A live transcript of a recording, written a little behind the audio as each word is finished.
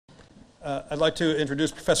I'd like to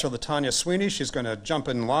introduce Professor Latanya Sweeney. She's going to jump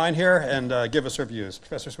in line here and give us her views.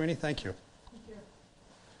 Professor Sweeney, thank you.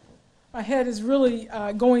 My head is really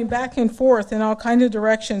going back and forth in all kinds of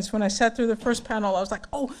directions. When I sat through the first panel, I was like,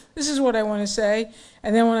 oh, this is what I want to say.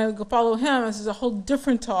 And then when I go follow him, this is a whole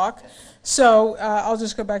different talk. So I'll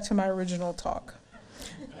just go back to my original talk.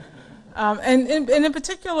 And in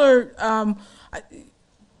particular,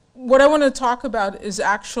 what I want to talk about is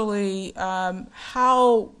actually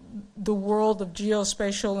how the world of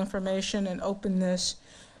geospatial information and openness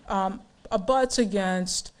abuts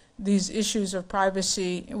against these issues of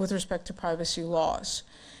privacy with respect to privacy laws.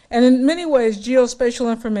 And in many ways,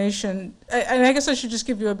 geospatial information, and I guess I should just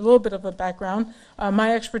give you a little bit of a background.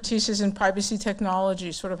 My expertise is in privacy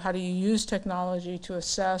technology, sort of how do you use technology to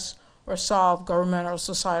assess or solve government or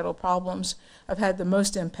societal problems. I've had the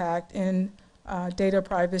most impact in data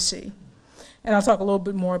privacy. And I'll talk a little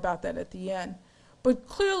bit more about that at the end. But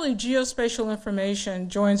clearly, geospatial information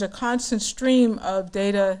joins a constant stream of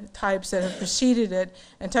data types that have preceded it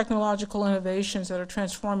and technological innovations that are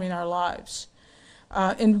transforming our lives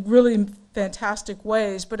in really fantastic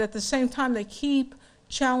ways. But at the same time, they keep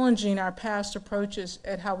challenging our past approaches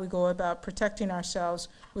at how we go about protecting ourselves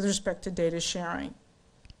with respect to data sharing.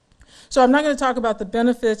 So I'm not going to talk about the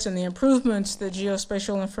benefits and the improvements that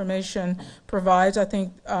geospatial information provides. I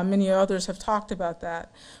think many others have talked about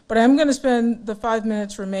that. But I'm going to spend the 5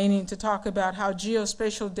 minutes remaining to talk about how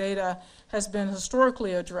geospatial data has been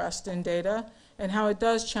historically addressed in data and how it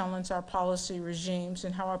does challenge our policy regimes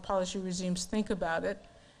and how our policy regimes think about it,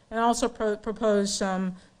 and also propose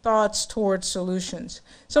some thoughts towards solutions.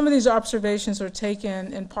 Some of these observations are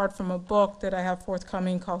taken in part from a book that I have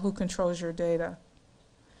forthcoming called Who Controls Your Data?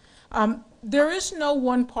 There is no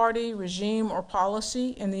one-party regime or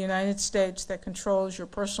policy in the United States that controls your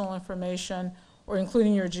personal information or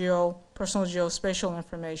including your personal geospatial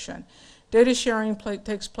information. Data sharing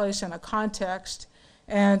takes place in a context,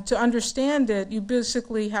 and to understand it, you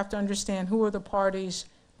basically have to understand who are the parties,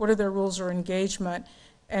 what are their rules of engagement,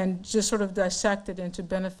 and just sort of dissect it into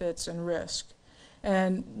benefits and risk.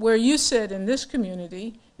 And where you sit in this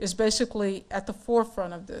community is basically at the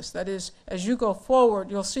forefront of this. That is, as you go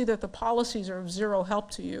forward, you'll see that the policies are of zero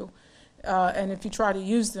help to you. And if you try to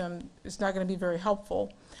use them, it's not going to be very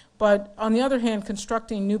helpful. But on the other hand,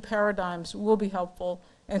 constructing new paradigms will be helpful.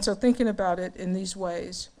 And so thinking about it in these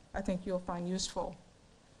ways, I think you'll find useful.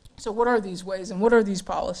 So what are these ways and what are these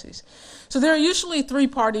policies? So there are usually three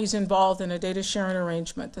parties involved in a data sharing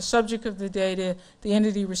arrangement: the subject of the data, the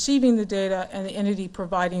entity receiving the data, and the entity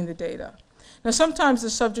providing the data. Now sometimes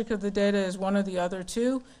the subject of the data is one or the other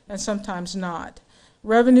two, and sometimes not.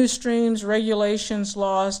 Revenue streams, regulations,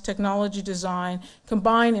 laws, technology design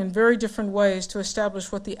combine in very different ways to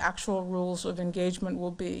establish what the actual rules of engagement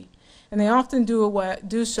will be. And they often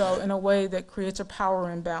do so in a way that creates a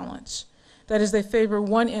power imbalance. That is, they favor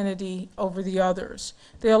one entity over the others.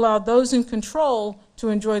 They allow those in control to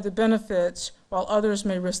enjoy the benefits while others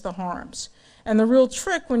may risk the harms. And the real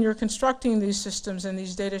trick when you're constructing these systems and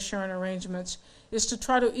these data sharing arrangements is to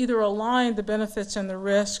try to either align the benefits and the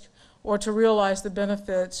risk or to realize the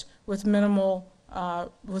benefits with minimal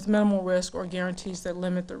risk or guarantees that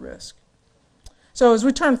limit the risk. So as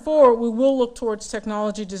we turn forward, we will look towards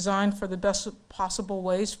technology design for the best possible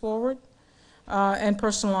ways forward. And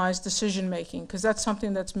personalized decision making, because that's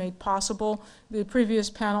something that's made possible. The previous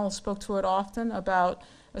panel spoke to it often about,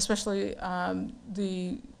 especially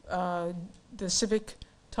the civic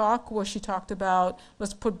talk, where she talked about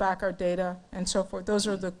let's put back our data and so forth. Those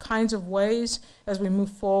are the kinds of ways as we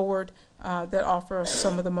move forward that offer us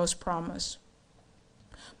some of the most promise.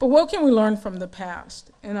 But what can we learn from the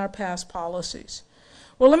past in our past policies?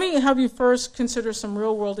 Well, let me have you first consider some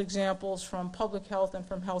real-world examples from public health and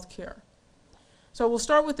from healthcare. So we'll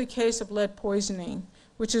start with the case of lead poisoning,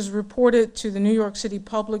 which is reported to the New York City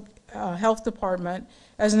Public Health Department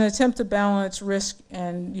as an attempt to balance risk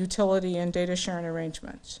and utility in data sharing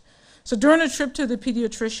arrangements. So during a trip to the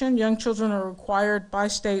pediatrician, young children are required by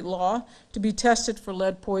state law to be tested for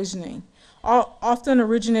lead poisoning, often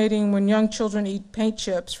originating when young children eat paint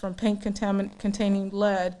chips from paint containing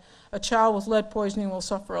lead. A child with lead poisoning will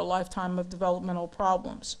suffer a lifetime of developmental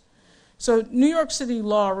problems. So New York City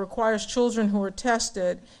law requires children who are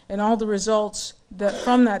tested and all the results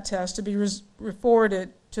from that test to be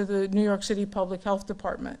forwarded to the New York City Public Health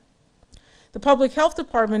Department. The Public Health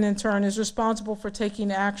Department, in turn, is responsible for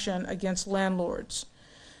taking action against landlords.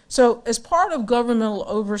 So as part of governmental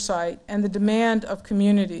oversight and the demand of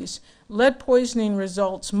communities, lead poisoning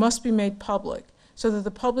results must be made public so that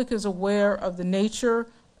the public is aware of the nature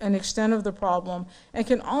and extent of the problem and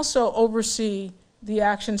can also oversee the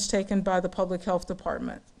actions taken by the Public Health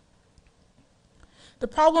Department. The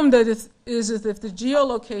problem that is if the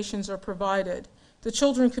geolocations are provided, the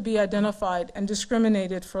children could be identified and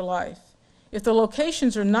discriminated for life. If the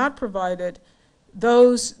locations are not provided,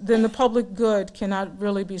 then the public good cannot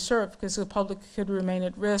really be served because the public could remain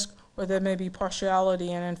at risk, or there may be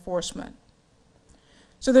partiality in enforcement.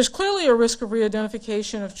 So there's clearly a risk of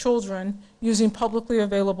re-identification of children using publicly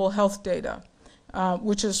available health data,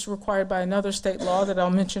 which is required by another state law that I'll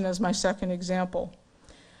mention as my second example.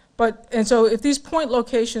 And so if these point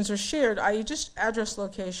locations are shared, i.e. just address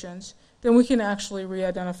locations, then we can actually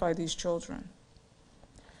re-identify these children.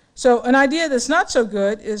 So an idea that's not so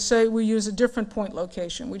good is, say, we use a different point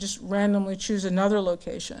location. We just randomly choose another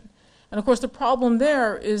location. And of course, the problem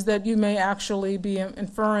there is that you may actually be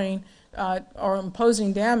inferring or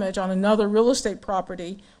imposing damage on another real estate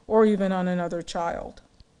property or even on another child.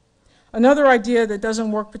 Another idea that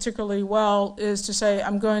doesn't work particularly well is to say,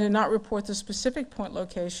 I'm going to not report the specific point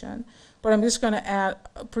location, but I'm just going to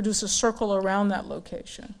produce a circle around that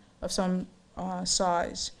location of some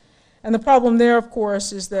size. And the problem there, of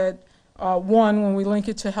course, is that one, when we link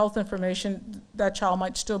it to health information, that child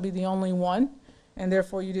might still be the only one, and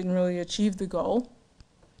therefore you didn't really achieve the goal.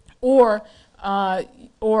 Or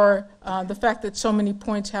the fact that so many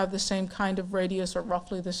points have the same kind of radius or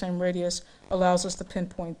roughly the same radius allows us to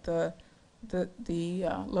pinpoint the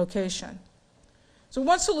location. So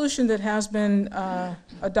one solution that has been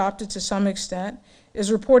adopted to some extent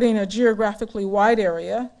is reporting a geographically wide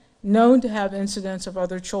area known to have incidents of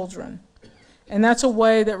other children. And that's a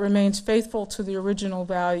way that remains faithful to the original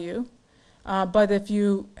value. But if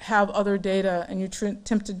you have other data and you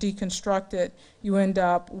attempt to deconstruct it, you end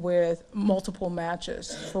up with multiple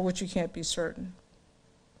matches for which you can't be certain.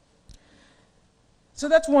 So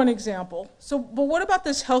that's one example. But what about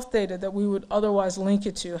this health data that we would otherwise link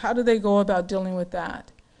it to? How do they go about dealing with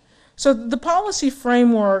that? So the policy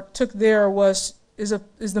framework took there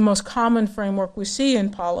is the most common framework we see in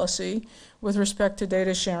policy with respect to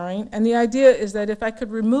data sharing. And the idea is that if I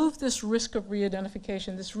could remove this risk of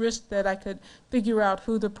re-identification, this risk that I could figure out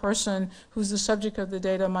who the person who's the subject of the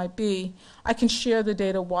data might be, I can share the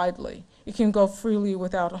data widely. It can go freely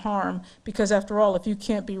without harm, because after all, if you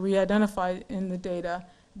can't be re-identified in the data,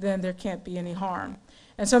 then there can't be any harm.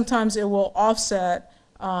 And sometimes it will offset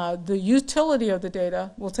the utility of the data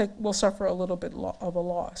will suffer a little bit of a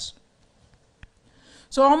loss.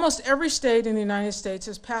 So almost every state in the United States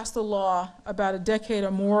has passed a law about a decade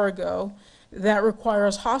or more ago that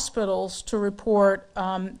requires hospitals to report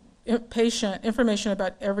information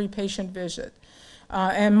about every patient visit.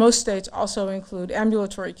 And most states also include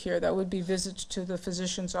ambulatory care, that would be visits to the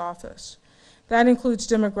physician's office. That includes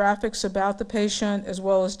demographics about the patient as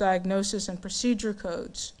well as diagnosis and procedure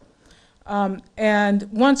codes. And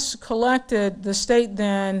once collected, the state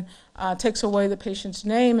then takes away the patient's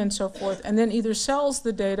name and so forth, and then either sells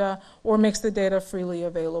the data or makes the data freely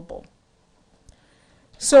available.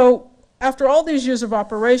 So after all these years of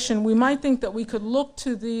operation, we might think that we could look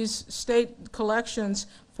to these state collections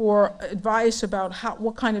for advice about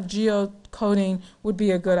what kind of geocoding would be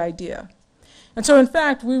a good idea. And so in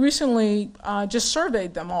fact, we recently just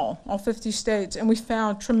surveyed them all 50 states, and we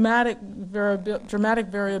found dramatic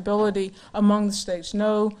variability among the states,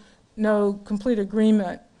 no complete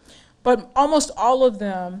agreement. But almost all of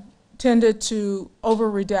them tended to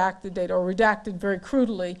over-redact the data, or redact it very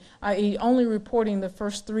crudely, i.e. only reporting the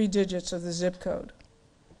first 3 digits of the zip code.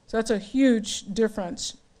 So that's a huge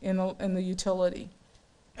difference in the utility.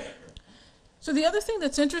 So the other thing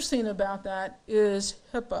that's interesting about that is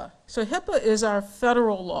HIPAA. So HIPAA is our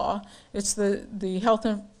federal law. It's the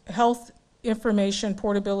Health Information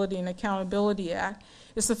Portability and Accountability Act.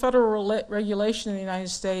 It's the federal regulation in the United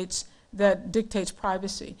States that dictates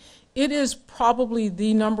privacy. It is probably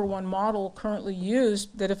the #1 model currently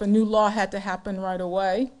used that if a new law had to happen right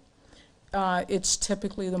away, it's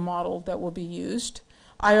typically the model that will be used.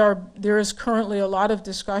 There is currently a lot of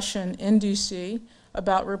discussion in DC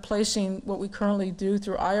about replacing what we currently do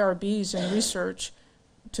through IRBs and research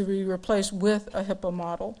to be replaced with a HIPAA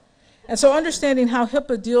model. And so understanding how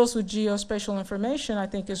HIPAA deals with geospatial information, I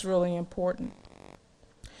think, is really important.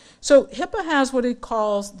 So HIPAA has what it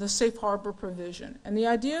calls the safe harbor provision. And the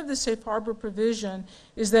idea of the safe harbor provision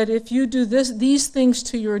is that if you do these things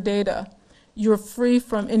to your data, you're free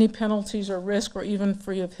from any penalties or risk, or even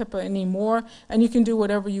free of HIPAA anymore, and you can do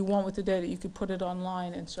whatever you want with the data. You could put it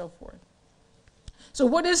online and so forth. So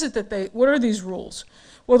what is it what are these rules?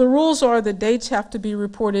 Well, the rules are the dates have to be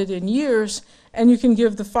reported in years, and you can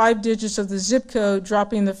give the 5 digits of the zip code,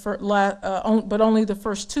 dropping but only the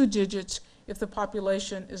first 2 digits if the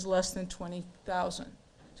population is less than 20,000.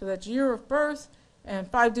 So that's year of birth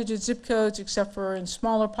and 5-digit zip codes, except for in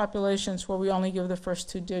smaller populations where we only give the first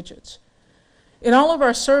 2 digits. In all of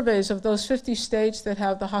our surveys of those 50 states that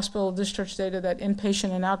have the hospital discharge data, that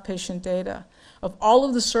inpatient and outpatient data, of all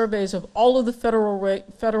of the surveys of all of the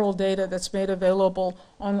federal data that's made available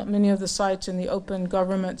on many of the sites in the open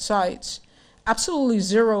government sites, absolutely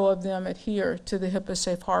 0 of them adhere to the HIPAA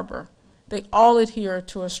safe harbor. They all adhere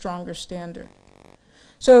to a stronger standard.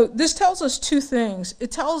 So this tells us 2 things.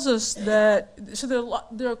 It tells us that, so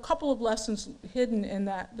there are a couple of lessons hidden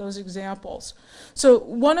in those examples. So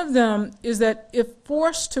one of them is that if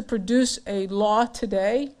forced to produce a law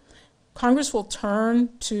today, Congress will turn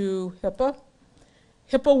to HIPAA.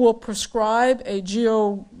 HIPAA will prescribe a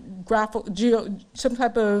some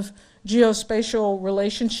type of geospatial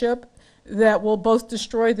relationship that will both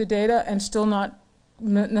destroy the data and still not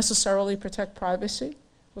necessarily protect privacy.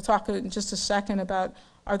 We'll talk in just a second about,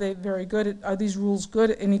 are they very good are these rules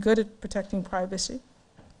any good at protecting privacy?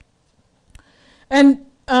 And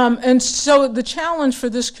so the challenge for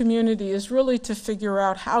this community is really to figure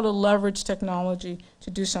out how to leverage technology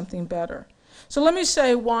to do something better. So let me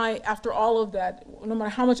say why, after all of that, no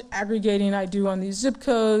matter how much aggregating I do on these zip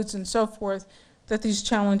codes and so forth, that these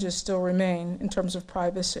challenges still remain in terms of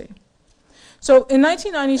privacy. So in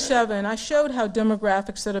 1997, I showed how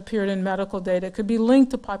demographics that appeared in medical data could be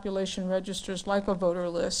linked to population registers like a voter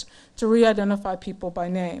list to re-identify people by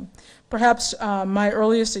name. Perhaps my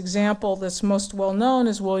earliest example that's most well known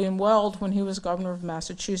is William Weld when he was governor of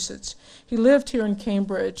Massachusetts. He lived here in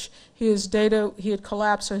Cambridge. He had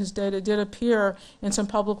collapsed, so his data did appear in some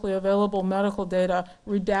publicly available medical data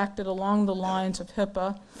redacted along the lines of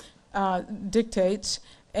HIPAA dictates.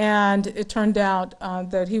 And it turned out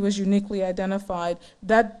that he was uniquely identified.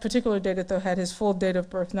 That particular data, though, had his full date of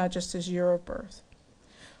birth, not just his year of birth.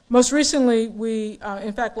 Most recently,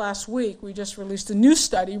 in fact, last week, we just released a new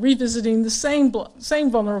study revisiting the same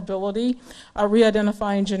vulnerability,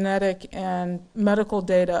 re-identifying genetic and medical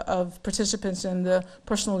data of participants in the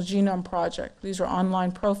Personal Genome Project. These are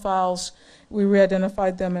online profiles. We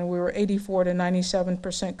re-identified them, and we were 84 to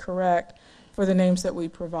 97% correct for the names that we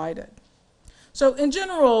provided. So in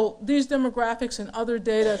general, these demographics and other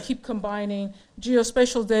data keep combining.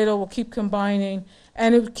 Geospatial data will keep combining,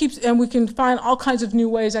 and we can find all kinds of new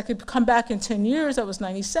ways. I could come back in 10 years, that was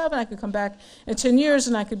 97, I could come back in 10 years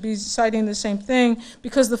and I could be citing the same thing,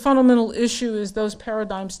 because the fundamental issue is those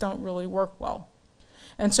paradigms don't really work well.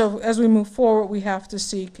 And so as we move forward, we have to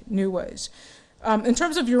seek new ways. In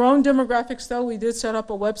terms of your own demographics, though, we did set up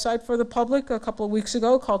a website for the public a couple of weeks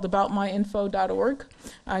ago called aboutmyinfo.org.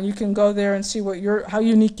 And you can go there and see how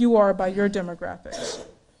unique you are by your demographics.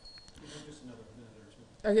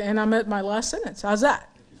 Okay, and I'm at my last sentence. How's that?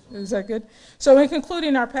 Is that good? So in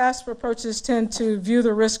concluding, our past approaches tend to view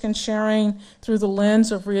the risk in sharing through the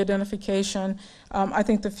lens of re-identification. I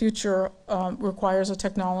think the future requires a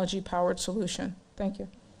technology-powered solution. Thank you.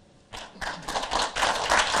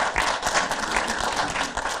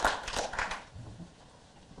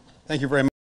 Thank you very much.